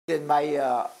Then my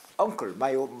uncle,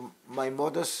 my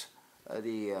mother's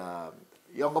the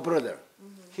younger brother,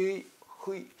 he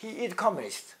is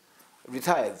communist,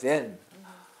 retired then,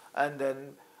 and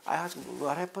then I asked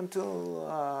what happened to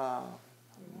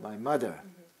my mother.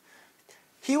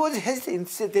 He was hesitant,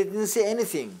 they didn't say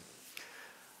anything.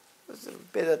 It was a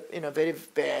bit, very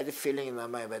bad feeling in my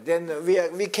mind. But then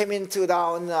we came into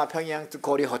down Pyongyang to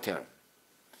Goryeo Hotel.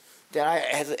 Then I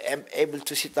am able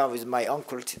to sit down with my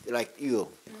uncle like you.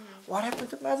 What happened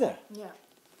to mother? Yeah.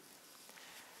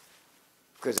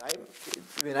 Because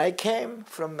when I came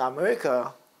from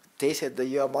America, they said that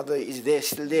your mother is there,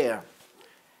 still there.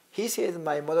 He said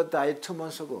my mother died 2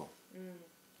 months ago.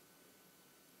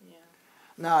 Yeah.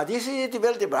 Now this is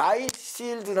developed. I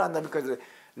still do not know because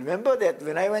remember that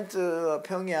when I went to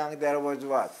Pyongyang, there was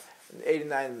what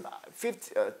 89,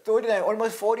 50, 39,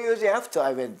 almost 40 years after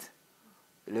I went.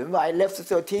 Remember I left at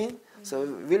 13, so it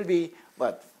will be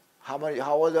what? How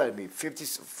old would I be?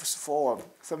 54,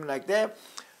 something like that.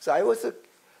 So I was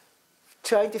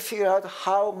trying to figure out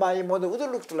how my mother would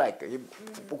have looked like.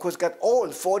 Because got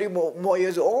old, 40 more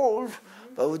years old,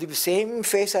 but with the same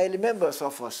face I remember,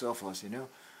 so forth,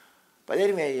 But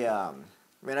anyway,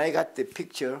 when I got the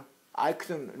picture, I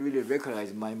couldn't really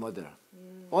recognize my mother,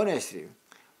 honestly.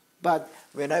 But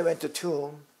when I went to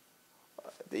tomb,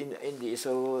 and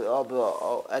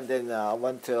then I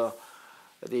went to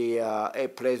a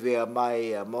place where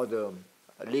my mother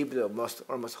lived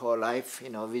almost her life,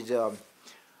 with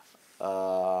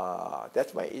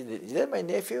is that my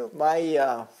nephew?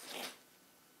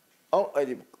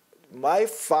 My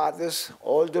father's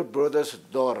older brother's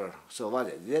daughter. So what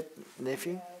is that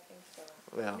nephew? Yeah, I think so.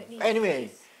 Well,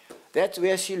 anyway, that's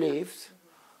where she lives,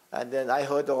 and then I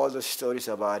heard all the stories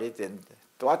about it, and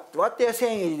what they're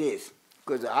saying is this,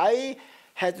 because I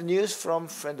had news from a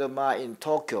friend of mine in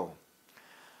Tokyo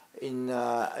in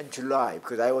July,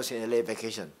 because I was in LA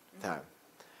vacation time.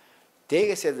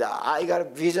 They said, I got a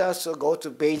visa, so go to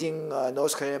Beijing,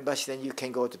 North Korean embassy, then you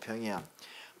can go to Pyongyang.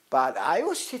 But I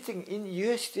was sitting in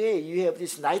USA, you have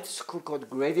this night school called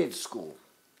graduate school.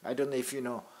 I don't know if you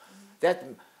know. That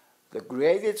the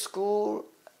graduate school,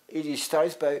 it is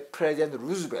started by President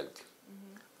Roosevelt,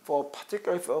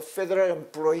 particularly for federal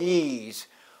employees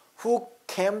who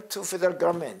came to federal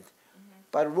government,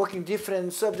 but working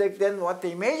different subjects than what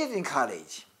they majored in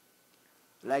college.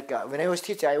 Like when I was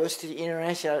teaching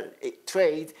international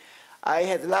trade. I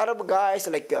had a lot of guys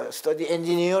study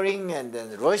engineering and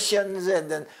then Russians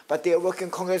but they were working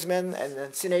congressmen and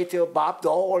then senator, Bob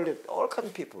Dole, all kind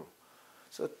of people.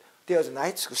 So there was a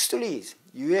night school, still is,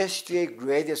 USDA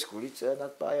graduate school. It's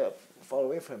not far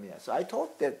away from here. So I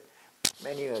taught that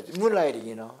many years,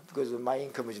 moonlighting, because my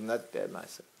income is not that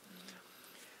much.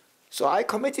 So I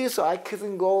committed, so I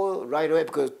couldn't go right away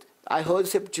because I heard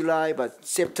July, but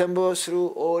September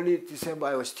through early December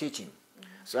I was teaching.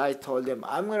 So I told them,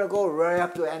 I'm going to go right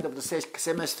up to the end of the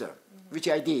semester, which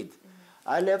I did.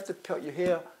 I left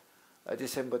here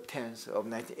December 10th of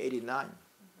 1989.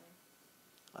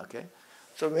 Okay?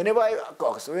 So whenever I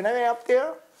went up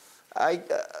there, I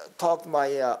talked to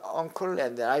my uncle,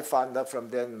 and then I found out from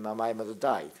then my mother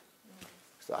died.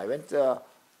 So I went,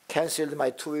 canceled my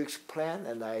 2 weeks plan,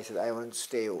 and I said I want to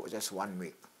stay just 1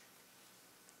 week.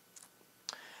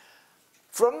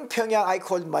 From Pyongyang, I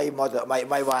called my mother,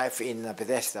 my wife in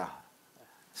Bethesda.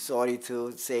 Sorry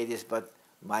to say this, but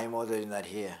my mother is not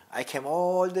here. I came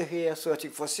all the way here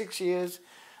searching for 6 years.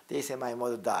 They said my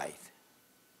mother died.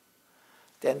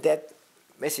 Then that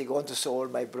message went to Seoul,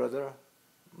 my brother,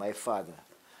 my father.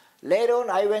 Later on,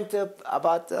 I went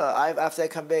after I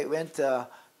come back, went to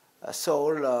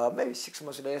Seoul, maybe 6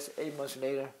 months later, 8 months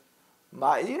later.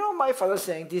 My father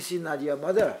saying, this is not your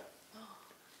mother.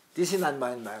 This is not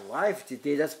my wife.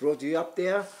 They just brought you up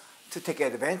there to take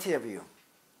advantage of you.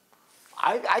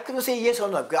 I couldn't say yes or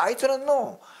no, because I don't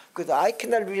know, because I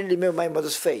cannot really remember my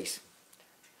mother's face.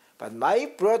 But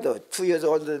my brother, 2 years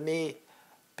older than me,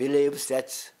 believes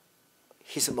that's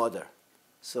his mother.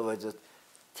 So I was just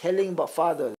telling my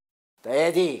father,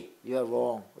 Daddy, you are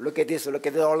wrong. Look at this, look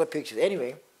at all the pictures.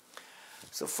 Anyway,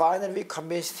 so finally we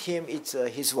convinced him it's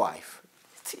his wife.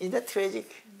 Isn't that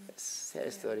tragic?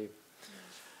 Sad story.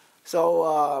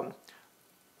 So,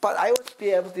 but I would be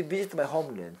able to visit my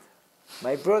homeland.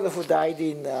 My brother who died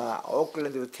in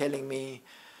Oakland was telling me,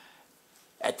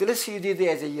 at least you did it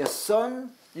as your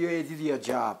son, you did your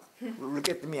job. Look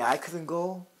at me, I couldn't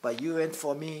go, but you went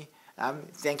for me, I'm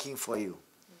thanking for you.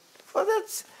 So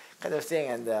that's kind of thing,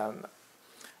 and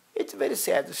it's a very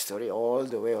sad story all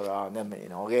the way around.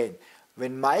 Again,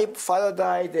 when my father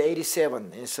died in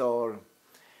 '87 in Seoul,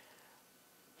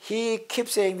 he kept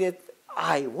saying that,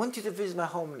 I wanted to visit my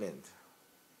homeland.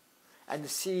 and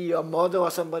see your mother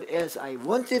or somebody else. I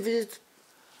want to visit,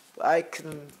 but I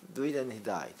couldn't do it, and he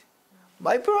died.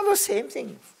 My brother, same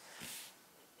thing.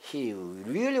 He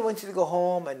really wanted to go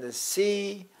home and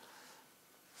see,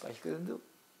 but he couldn't do.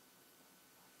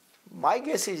 My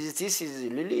guess is this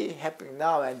is really happening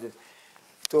now, and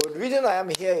the reason I am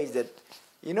here is that,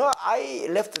 you know, I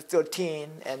left at 13,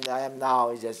 and I am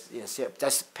now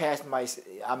just past my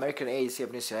American age,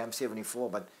 77, I'm 74,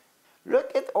 but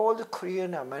look at all the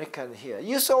Korean Americans here.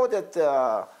 You saw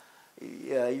that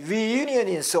reunion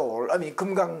in Seoul, I mean,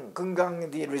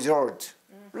 Kumgang the resort.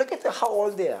 Look at how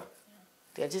old they are.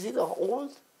 They are just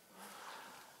old.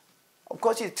 Of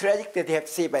course, it's tragic that they have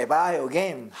to say bye-bye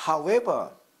again.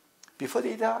 However, before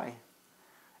they die,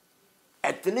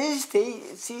 at least they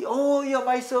see, oh, you're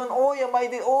my son, oh, you're my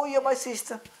dad, oh, you're my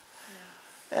sister.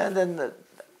 Yeah. And then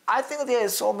I think there are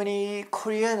so many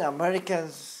Korean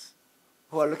Americans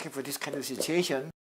who are looking for this kind of situation.